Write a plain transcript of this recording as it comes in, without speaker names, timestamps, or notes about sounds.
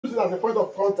use it as a point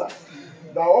of contact.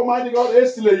 The Almighty God,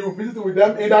 hastily you visit with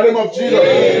them in the name of Jesus.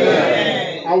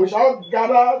 Amen. And we shall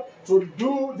gather to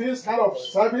do this kind of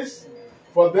service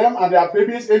for them and their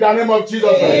babies in the name of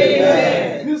Jesus.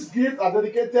 Amen. These gifts are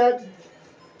dedicated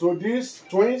to these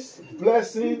twins,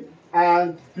 blessing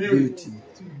and beauty.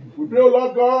 We pray,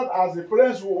 Lord God, as the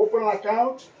parents will open an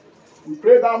account, we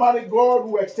pray that Almighty God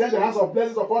will extend the hands of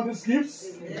blessings upon these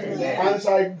gifts. Amen. And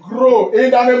shall grow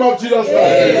in the name of Jesus Christ.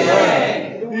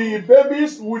 Amen. The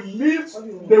babies will live,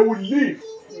 they will live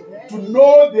to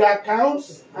know the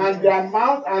accounts and the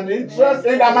amount and the interest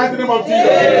in the mighty name of Jesus.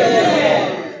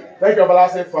 Amen. Thank you,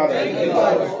 everlasting Father. Thank you,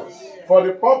 for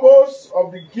the purpose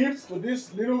of the gifts to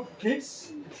these little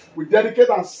kids, we dedicate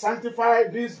and sanctify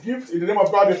these gifts in the name of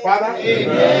God the Father,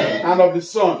 Amen. And of the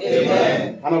Son,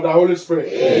 Amen. And of the Holy Spirit.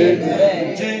 Amen.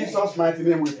 In Jesus' mighty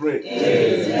name we pray.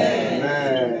 Amen.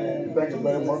 Amen. Thank you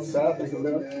very much, sir. Thank you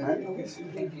very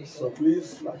much. So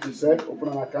please, like you said, open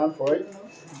an account for it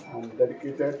and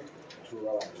dedicate it to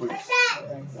our twins.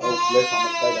 Bless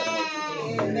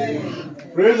and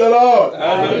multiply. Praise the Lord.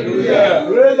 Hallelujah.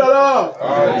 Praise the Lord.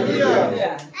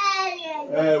 Hallelujah.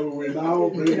 We will now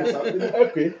bring something.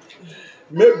 Okay.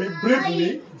 Maybe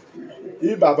briefly,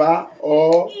 if Baba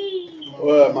or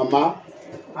Mama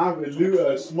have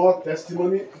a small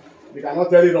testimony, they cannot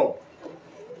tell it all.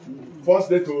 First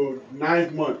day to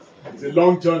 9th month. It's a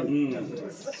long journey.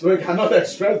 So we cannot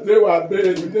express day by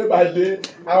day,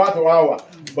 hour to hour.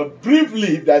 But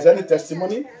briefly, if there's any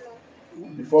testimony,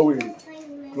 before we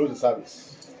close the service.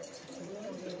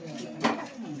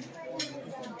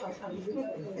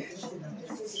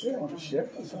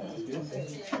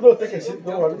 No, take a seat,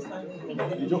 don't worry.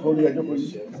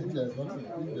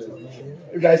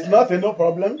 If there is nothing, no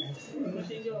problem.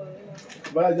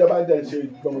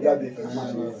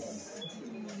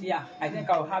 Yeah, I think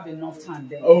I'll have enough time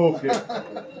then. Oh, okay.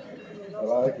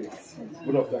 Okay.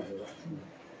 Good of time.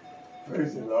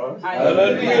 Praise the Lord.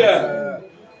 Hallelujah.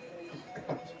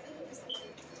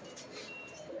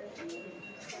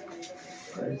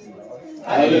 Praise the Lord.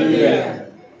 Hallelujah.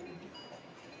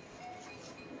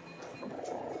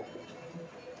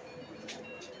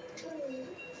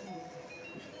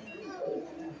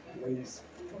 Please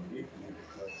forgive me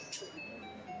because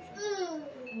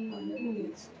I'm a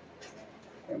bit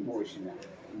emotional.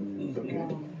 Okay.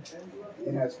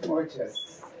 In as much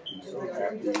as I'm so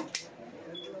happy,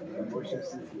 emotions.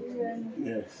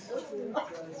 Yes.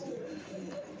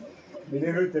 The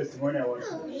little testimony I want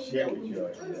to share with you.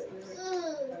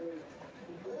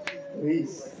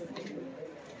 Please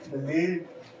believe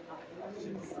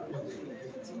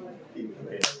in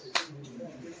prayer.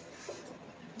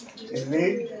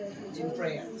 Believe in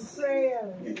prayers.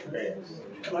 In prayers.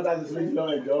 That is really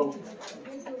long ago.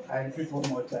 I repeat one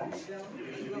more time.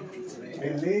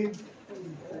 Believe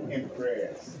in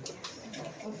prayers.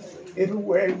 Even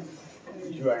when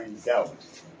you are in doubt,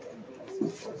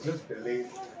 just believe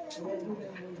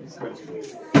it's going to be.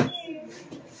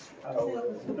 I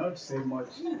will not say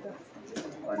much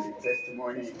on the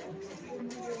testimony.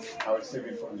 I will save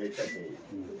it for later day.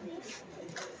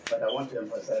 But I want to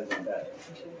emphasize on that.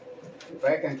 If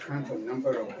I can count a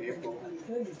number of people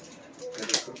to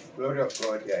the glory of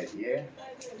God, the idea.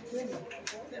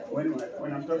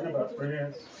 When I'm talking about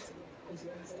prayers,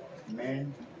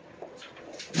 men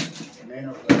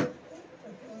of God,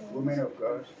 women of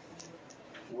God,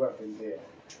 who have been there.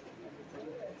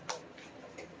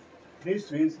 These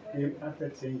twins came after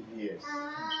 10 years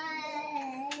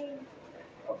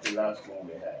of the last one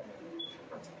we had.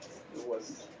 It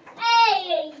was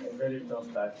a very tough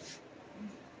battle.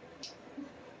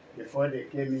 Before they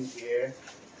came in here,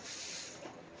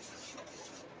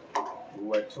 we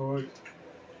were told,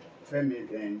 Femi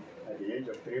then, at the age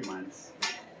of 3 months,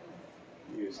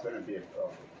 he was going to be a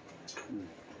prophet.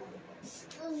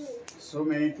 So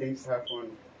many things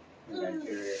happen in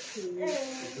Nigeria.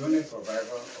 It's the only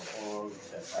survivor of all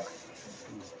that happened.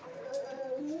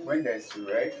 When there's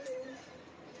wreck,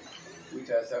 which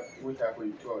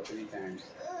happened 2 or 3 times,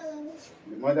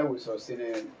 the mother was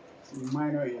sustaining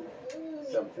minor in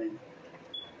something.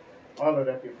 All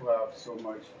other people have so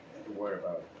much to worry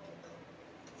about.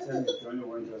 So the only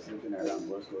one just looking around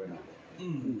what's going on.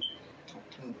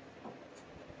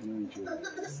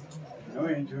 No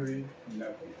injury,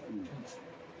 nothing.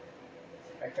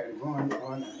 I can go on and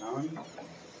on.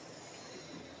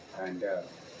 And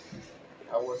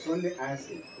I was only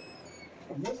asking,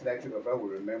 most likely Baba will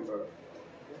remember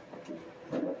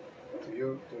to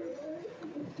you, to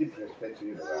deep respect to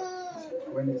you, Baba.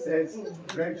 When he says,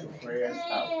 bring your prayers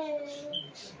out,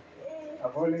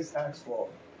 I've always asked for